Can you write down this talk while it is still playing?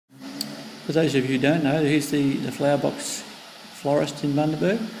For those of you who don't know, here's the Flower Box Florist in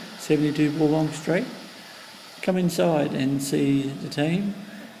Bundaberg, 72 Bourbong Street. Come inside and see the team.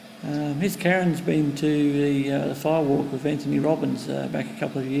 Here's Karen's been to the firewalk with Anthony Robbins back a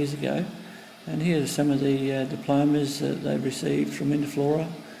couple of years ago, and here are some of the diplomas that they've received from Interflora.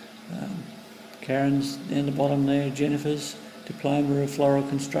 Karen's down the bottom there, Jennifer's Diploma of Floral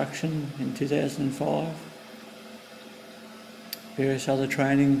Construction in 2005. Various other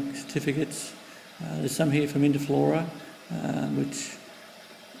training certificates. There's some here from Interflora, which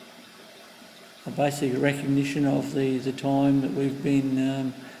are basically a recognition of the time that we've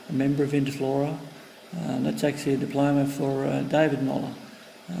been a member of Interflora. That's actually a diploma for David Moller,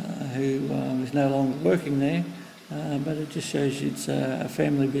 who is no longer working there, but it just shows you it's a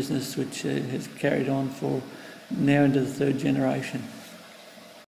family business which has carried on for now into the third generation.